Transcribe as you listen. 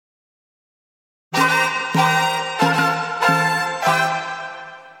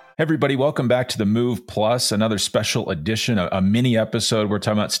Everybody, welcome back to the Move Plus, another special edition, a mini episode. We're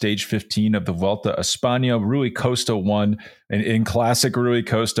talking about stage 15 of the Vuelta a España. Rui Costa won in classic Rui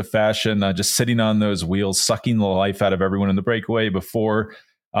Costa fashion, just sitting on those wheels, sucking the life out of everyone in the breakaway before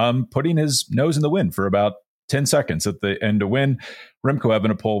putting his nose in the wind for about 10 seconds at the end to win. Remco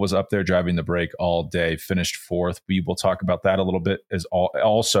Evenepoel was up there driving the break all day, finished fourth. We will talk about that a little bit as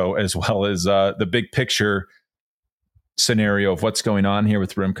well as the big picture scenario of what's going on here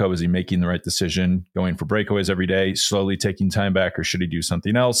with Remco. Is he making the right decision, going for breakaways every day, slowly taking time back, or should he do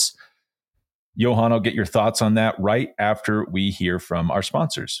something else? Johan, I'll get your thoughts on that right after we hear from our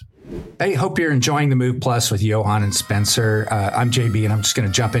sponsors. Hey, hope you're enjoying the Move Plus with Johan and Spencer. I'm JB, and I'm just going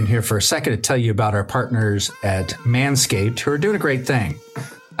to jump in here for a second to tell you about our partners at Manscaped, who are doing a great thing.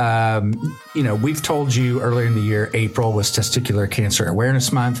 We've told you earlier in the year, April was Testicular Cancer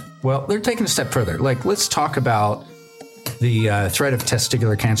Awareness Month. Well, they're taking a step further. Let's talk about the threat of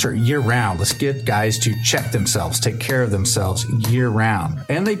testicular cancer year round. Let's get guys to check themselves, take care of themselves year round,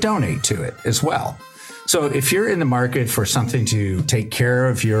 and they donate to it as well. So if you're in the market for something to take care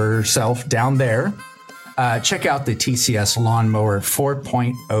of yourself down there, check out the TCS Lawnmower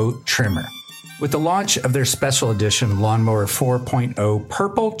 4.0 trimmer. With the launch of their special edition Lawnmower 4.0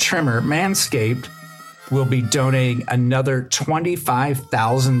 purple trimmer, Manscaped will be donating another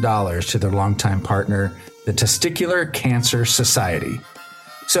 $25,000 to their longtime partner, the Testicular Cancer Society.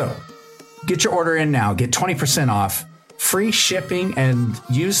 So get your order in now. Get 20% off, free shipping, and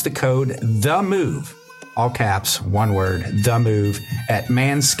use the code THEMOVE, all caps, one word, THEMOVE, at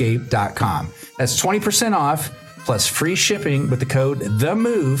manscaped.com. That's 20% off plus free shipping with the code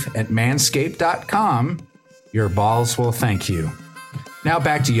THEMOVE at manscaped.com. Your balls will thank you. Now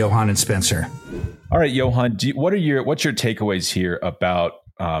back to Johan and Spencer. All right, Johan, what's your takeaways here about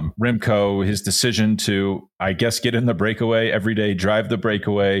Remco, his decision to, I guess, get in the breakaway every day, drive the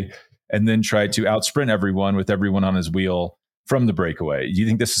breakaway, and then try to outsprint everyone with everyone on his wheel from the breakaway? Do you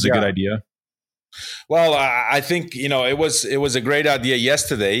think this is a good idea? Well, I think, it was a great idea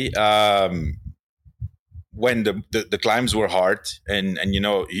yesterday when the climbs were hard and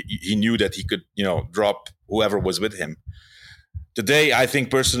he knew that he could, drop whoever was with him. Today, I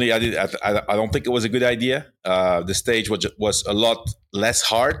think personally, I don't think it was a good idea. The stage was a lot less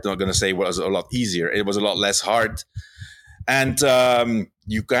hard. I'm not going to say it was a lot easier. It was a lot less hard. And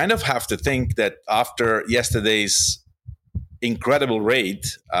you kind of have to think that after yesterday's incredible raid,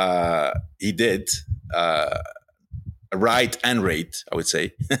 he did ride and raid, I would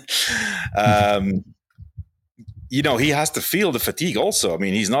say. He has to feel the fatigue also. I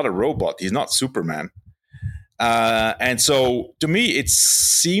mean, he's not a robot. He's not Superman. And so to me, it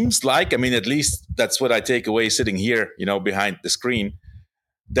seems like, at least that's what I take away sitting here, behind the screen,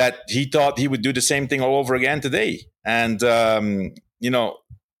 that he thought he would do the same thing all over again today. And,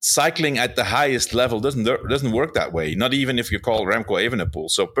 cycling at the highest level doesn't work that way. Not even if you call Remco Evenepoel.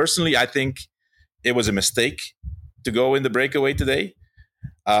 So personally, I think it was a mistake to go in the breakaway today.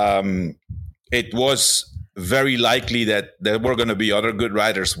 It was very likely that there were going to be other good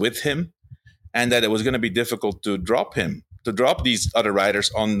riders with him, and that it was going to be difficult to drop these other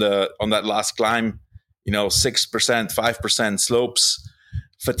riders on that last climb, 6%, 5% slopes,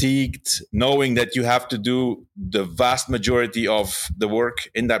 fatigued, knowing that you have to do the vast majority of the work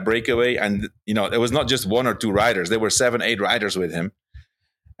in that breakaway. And, it was not just one or two riders. There were 7-8 riders with him.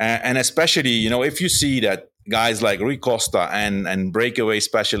 And especially, if you see that guys like Rui Costa and breakaway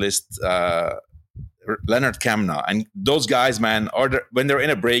specialist Leonard Kamna, and those guys, man, when they're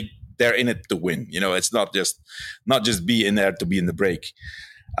in a break, they're in it to win. It's not just be in there to be in the break.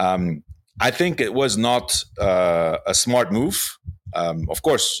 I think it was not a smart move. Of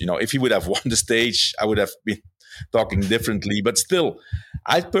course, if he would have won the stage, I would have been talking differently. But still,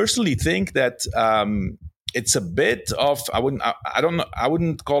 I personally think that it's a bit of, I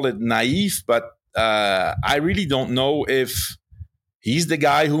wouldn't call it naive, but I really don't know if he's the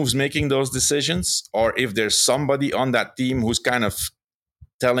guy who's making those decisions, or if there's somebody on that team who's kind of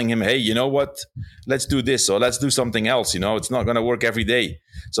telling him, hey, you know what, let's do this, or let's do something else. It's not going to work every day.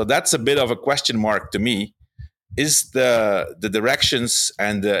 So that's a bit of a question mark to me. Is the directions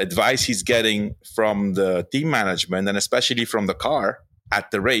and the advice he's getting from the team management, and especially from the car at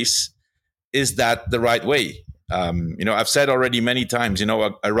the race, is that the right way? I've said already many times,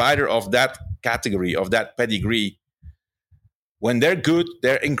 a rider of that category, of that pedigree, when they're good,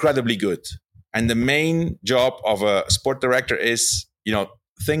 they're incredibly good. And the main job of a sport director is,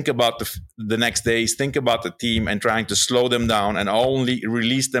 think about the next days, think about the team, and trying to slow them down and only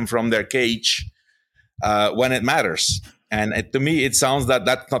release them from their cage when it matters. And to me, it sounds that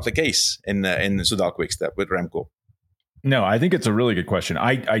that's not the case in Soudal QuickStep with Remco. No, I think it's a really good question.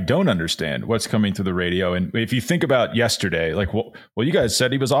 I don't understand what's coming through the radio. And if you think about yesterday, like, well, you guys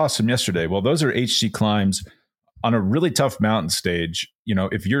said he was awesome yesterday. Well, those are HC climbs on a really tough mountain stage. You know,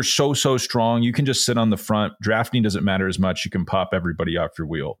 if you're so strong, you can just sit on the front. Drafting doesn't matter as much. You can pop everybody off your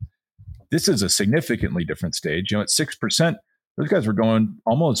wheel. This is a significantly different stage. You know, at 6%, those guys were going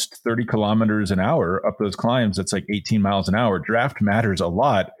almost 30 kilometers an hour up those climbs. That's like 18 miles an hour. Draft matters a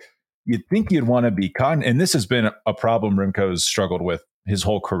lot. You'd think you'd want to be caught. And this has been a problem Remco's struggled with his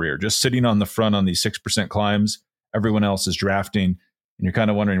whole career, just sitting on the front on these 6% climbs. Everyone else is drafting. And you're kind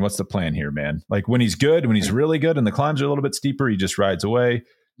of wondering, what's the plan here, man? Like when he's good, when he's really good and the climbs are a little bit steeper, he just rides away.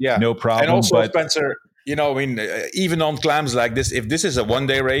 Yeah. No problem. And also, Spencer, you know, I mean, even on climbs like this, if this is a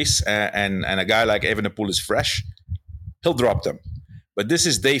one-day race and a guy like Evenepoel is fresh, he'll drop them. But this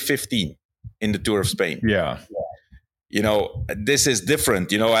is day 15 in the Tour of Spain. Yeah. You know, this is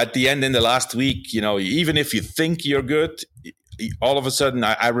different. You know, at the end in the last week, you know, even if you think you're good, all of a sudden,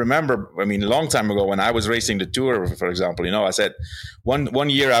 I remember, I mean, a long time ago when I was racing the Tour, for example, you know, I said one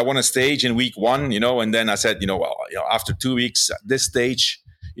year I won a stage in week 1, you know, and then I said, well, after 2 weeks, this stage,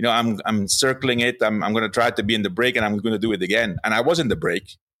 you know, I'm circling it. I'm going to try to be in the break and I'm going to do it again. And I was in the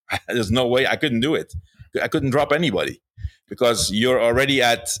break. There's no way I couldn't do it. I couldn't drop anybody because you're already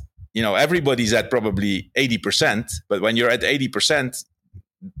at, you know, everybody's at probably 80%, but when you're at 80%,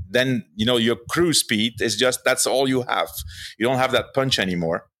 then, you know, your cruise speed is just, that's all you have. You don't have that punch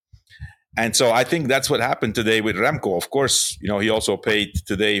anymore. And so I think that's what happened today with Remco. Of course, you know, he also paid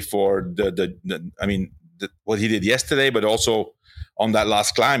today for what he did yesterday, but also on that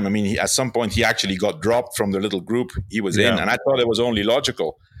last climb. I mean, at some point he actually got dropped from the little group he was in. And I thought it was only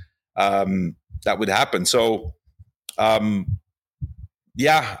logical that would happen. So,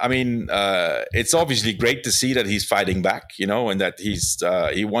 yeah, I mean, it's obviously great to see that he's fighting back, you know, and that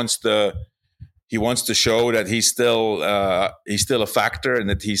he wants to show that he's still a factor and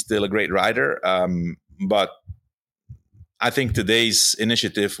that he's still a great rider. But I think today's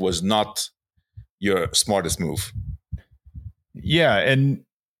initiative was not your smartest move. Yeah, and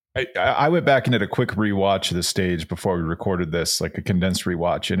I went back and did a quick rewatch of the stage before we recorded this, like a condensed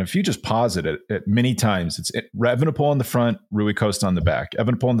rewatch. And if you just pause it at many times, it's Evenepoel on the front, Rui Costa on the back.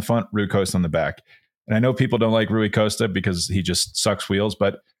 Evenepoel on the front, Rui Costa on the back. And I know people don't like Rui Costa because he just sucks wheels,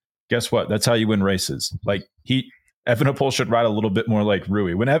 but guess what? That's how you win races. Like Evenepoel should ride a little bit more like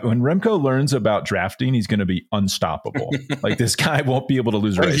Rui. When Remco learns about drafting, he's going to be unstoppable. Like this guy won't be able to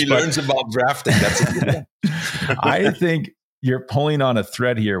lose a race. He learns about drafting. That's it. I think you're pulling on a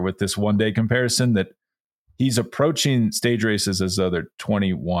thread here with this one-day comparison that he's approaching stage races as though they're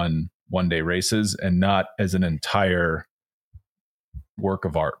 21 one-day races and not as an entire work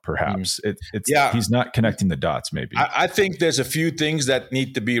of art, perhaps. He's not connecting the dots, maybe. I think there's a few things that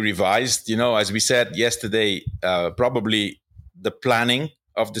need to be revised. You know, as we said yesterday, probably the planning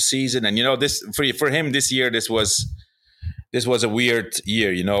of the season. And, you know, this for him this year, this was a weird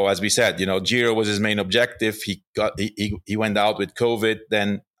year, you know, as we said, you know, Giro was his main objective. He went out with COVID.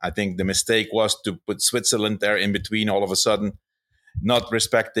 Then I think the mistake was to put Switzerland there in between all of a sudden, not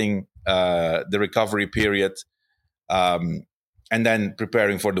respecting the recovery period. And then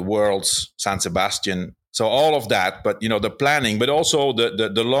preparing for the Worlds, San Sebastian. So all of that, but, you know, the planning, but also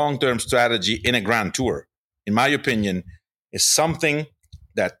the long-term strategy in a Grand Tour, in my opinion, is something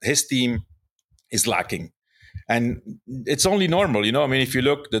that his team is lacking. And it's only normal, you know. I mean, if you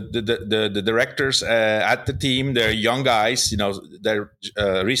look, the directors at the team, they're young guys, you know, they're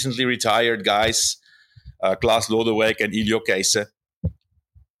recently retired guys, Klaas Lodewijk and Iljo Keijse.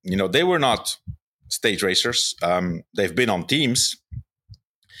 You know, they were not stage racers. They've been on teams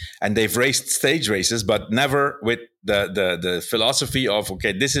and they've raced stage races, but never with the philosophy of,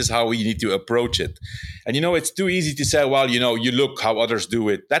 okay, this is how we need to approach it. And, you know, it's too easy to say, well, you know, you look how others do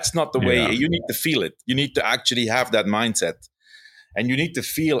it. That's not the way. You need to feel it. You need to actually have that mindset. And you need to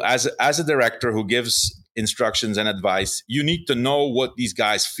feel as a director who gives instructions and advice, you need to know what these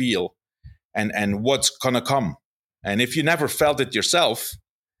guys feel and what's going to come. And if you never felt it yourself,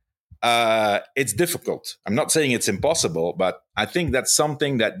 it's difficult. I'm not saying it's impossible, but I think that's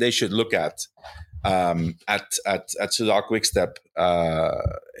something that they should look at Soudal QuickStep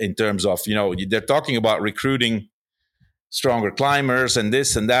in terms of, you know, they're talking about recruiting stronger climbers and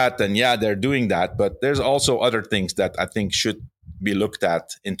this and that. And yeah, they're doing that. But there's also other things that I think should be looked at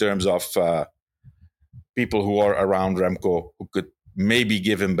in terms of people who are around Remco who could maybe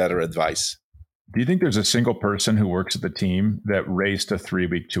give him better advice. Do you think there's a single person who works at the team that raced a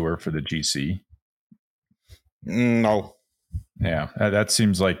 3-week tour for the GC? No. Yeah, that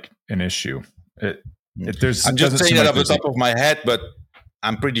seems like an issue. I'm just saying that off the top of my head, but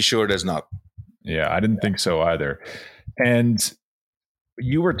I'm pretty sure there's not. Yeah, I didn't think so either. And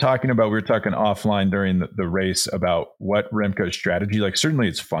we were talking offline during the race about what Remco's strategy. Like, certainly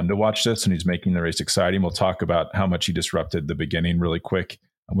it's fun to watch this and he's making the race exciting. We'll talk about how much he disrupted the beginning really quick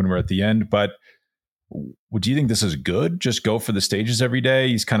when we're at the end. But do you think this is good? Just go for the stages every day.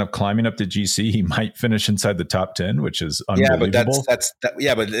 He's kind of climbing up to GC. He might finish inside the top 10, which is unbelievable.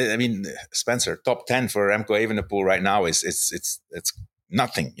 Yeah, but I mean, Spencer, top 10 for Remco Evenepoel right now it's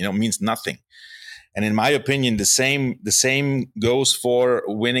nothing. Means nothing. And in my opinion, the same goes for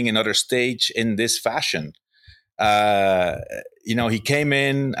winning another stage in this fashion. He came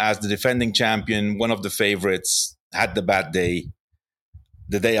in as the defending champion, one of the favorites, had the bad day.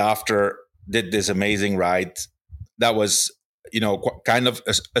 The day after, did this amazing ride. That was, kind of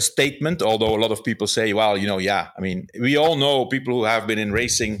a statement, although a lot of people say, well, I mean, we all know people who have been in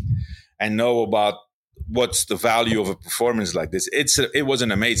racing and know about what's the value of a performance like this. It was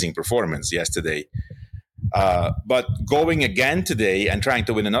an amazing performance yesterday. But going again today and trying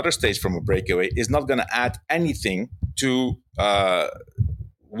to win another stage from a breakaway is not going to add anything to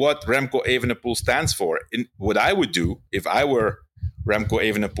what Remco Evenepoel stands for. What I would do if I were Remco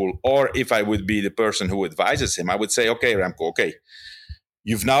Evenepoel, or if I would be the person who advises him, I would say, okay, Remco, okay,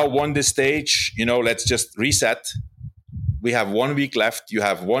 you've now won this stage, let's just reset. We have 1 week left. You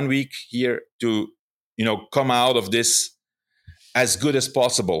have 1 week here to, come out of this as good as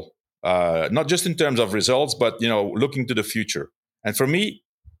possible. Not just in terms of results, but, looking to the future. And for me,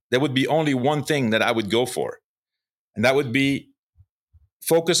 there would be only one thing that I would go for. And that would be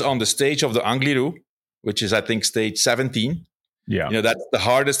focus on the stage of the Angliru, which is, I think, stage 17. Yeah. That's the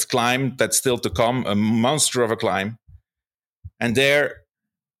hardest climb that's still to come, a monster of a climb. And there,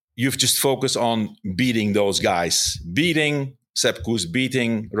 you've just focused on beating those guys, beating Sepp Kuss,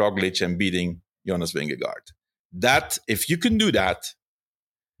 beating Roglic, and beating Jonas Vingegaard. That, if you can do that,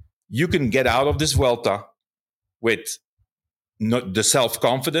 you can get out of this Vuelta with the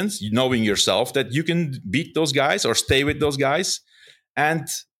self-confidence, knowing yourself that you can beat those guys or stay with those guys. And,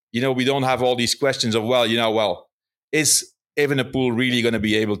 we don't have all these questions of, is Evenepoel really going to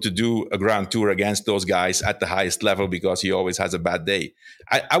be able to do a Grand Tour against those guys at the highest level because he always has a bad day?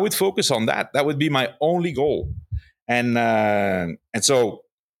 I would focus on that. That would be my only goal. And so,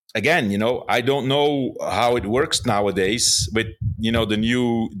 again, I don't know how it works nowadays with, the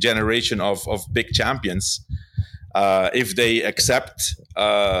new generation of big champions. If they accept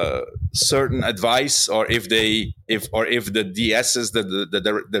certain advice, or if the DSs,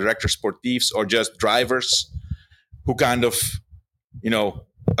 the director sportifs, or just drivers who kind of,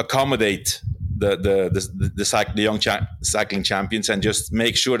 accommodate the young cycling champions and just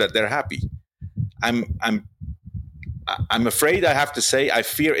make sure that they're happy. I'm afraid I have to say I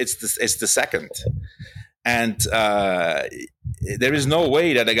fear it's the second, and there is no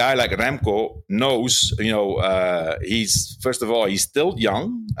way that a guy like Remco knows. He's, first of all, he's still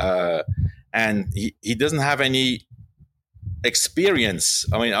young, and he doesn't have any experience.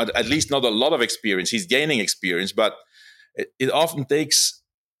 I mean, at least not a lot of experience. He's gaining experience, but it often takes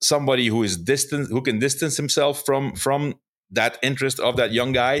somebody who can distance himself from that interest of that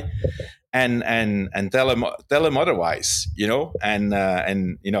young guy, and tell him otherwise. And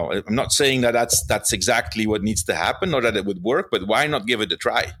I'm not saying that that's exactly what needs to happen or that it would work, but why not give it a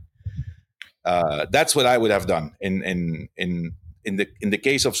try? That's what I would have done in the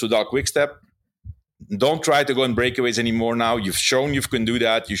case of Soudal QuickStep. Don't try to go in breakaways anymore now. You've shown you can do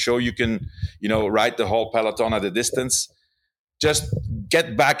that. You show you can, ride the whole peloton at a distance. Just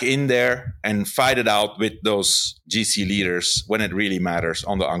get back in there and fight it out with those GC leaders when it really matters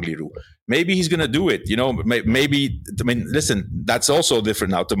on the Angliru. Maybe he's going to do it. Maybe, listen, that's also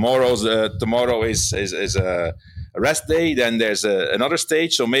different now. Tomorrow is a rest day. Then there's another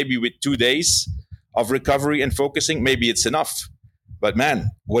stage. So maybe with 2 days of recovery and focusing, maybe it's enough. But man,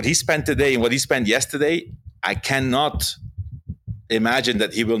 what he spent today and what he spent yesterday, I cannot imagine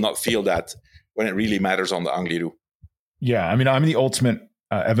that he will not feel that when it really matters on the Angliru. Yeah, I mean, I'm the ultimate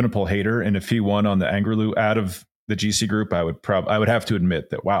Evenepoel hater, and if he won on the Angliru out of the GC group, I would have to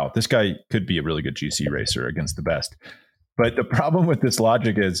admit that, wow, this guy could be a really good GC racer against the best. But the problem with this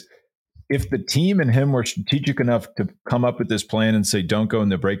logic is, if the team and him were strategic enough to come up with this plan and say, don't go in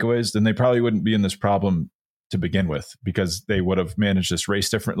the breakaways, then they probably wouldn't be in this problem to begin with, because they would have managed this race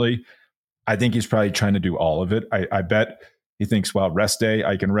differently. I think he's probably trying to do all of it. I bet he thinks, well, rest day,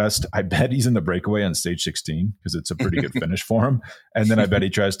 I can rest. I bet he's in the breakaway on stage 16 because it's a pretty good finish for him. And then I bet he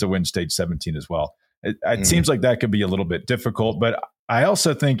tries to win stage 17 as well. It seems like that could be a little bit difficult, but I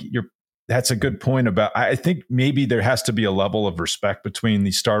also think that's a good point about, I think maybe there has to be a level of respect between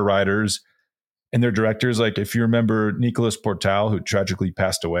these star riders and their directors. Like, if you remember Nicolas Portal, who tragically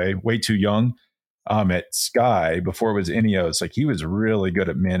passed away way too young, at Sky before it was Ineos. Like, he was really good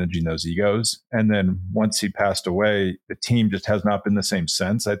at managing those egos. And then once he passed away, the team just has not been the same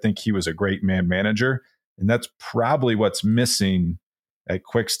since. I think he was a great man manager, and that's probably what's missing at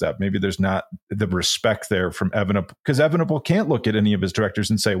QuickStep. Maybe there's not the respect there from Evenepoel, because Evenepoel can't look at any of his directors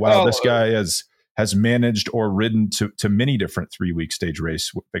and say, wow, this guy has managed or ridden to many different 3-week stage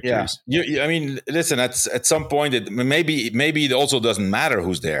race victories. Yeah, I mean, listen, at some point, maybe it also doesn't matter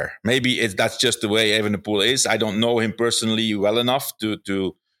who's there. Maybe that's just the way Evenepoel is. I don't know him personally well enough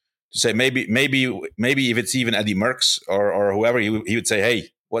to say maybe if it's even Eddie Merckx or whoever, he would say, hey,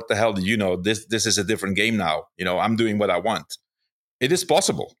 what the hell do you know? This is a different game now. I'm doing what I want. It is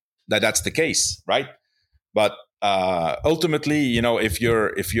possible that that's the case, right? But ultimately, if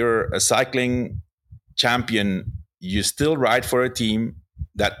you're a cycling champion, you still ride for a team.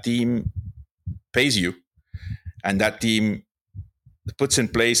 That team pays you, and that team puts in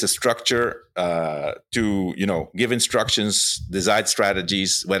place a structure to give instructions, decide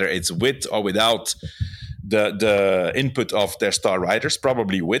strategies, whether it's with or without the input of their star riders.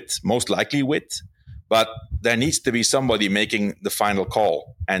 Probably with, most likely with. But there needs to be somebody making the final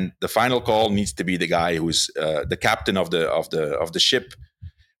call, and the final call needs to be the guy who's the captain of the ship,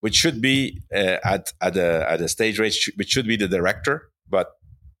 which should be at a stage race, which should be the director. But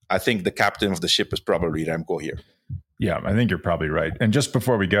I think the captain of the ship is probably Remco here. Yeah, I think you're probably right. And just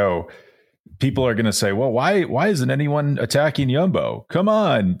before we go, people are going to say, well, why isn't anyone attacking Jumbo? Come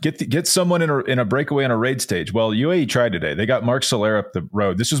on, get someone in a breakaway on a raid stage. Well, UAE tried today. They got Marc Soler up the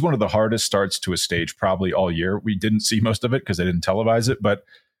road. This is one of the hardest starts to a stage probably all year. We didn't see most of it because they didn't televise it. But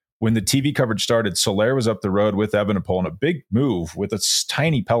when the TV coverage started, Soler was up the road with Evenepoel in a big move with a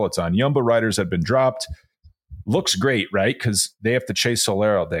tiny peloton. Jumbo riders had been dropped. Looks great, right? Because they have to chase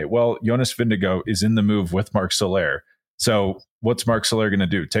Soler all day. Well, Jonas Vingegaard is in the move with Marc Soler. So what's Marc Soler going to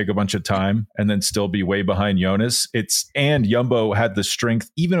do? Take a bunch of time and then still be way behind Jonas? And Jumbo had the strength,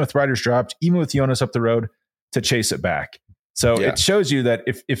 even with riders dropped, even with Jonas up the road, to chase it back. So It shows you that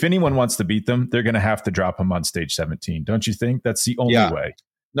if anyone wants to beat them, they're going to have to drop them on stage 17. Don't you think? That's the only way.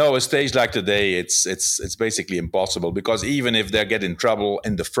 No, a stage like today, it's basically impossible, because even if they get in trouble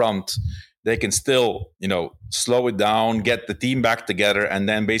in the front, they can still, slow it down, get the team back together, and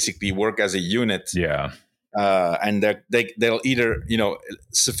then basically work as a unit. Yeah. And they'll either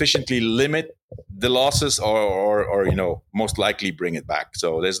sufficiently limit the losses or most likely bring it back.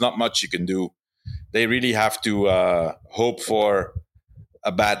 So there's not much you can do. They really have to hope for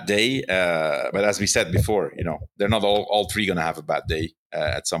a bad day. But as we said before, they're not all three going to have a bad day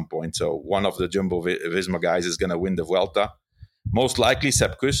at some point. So one of the Jumbo Visma guys is going to win the Vuelta, most likely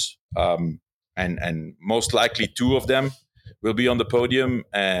Sepp Kuss, and most likely two of them will be on the podium,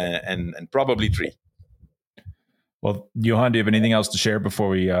 and probably three. Well, Johan, do you have anything else to share before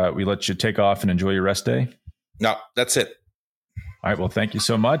we let you take off and enjoy your rest day? No, that's it. All right. Well, thank you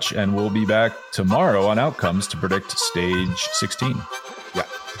so much. And we'll be back tomorrow on Outcomes to predict stage 16. Yeah,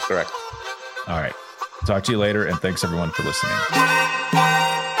 correct. All right. Talk to you later. And thanks, everyone, for listening.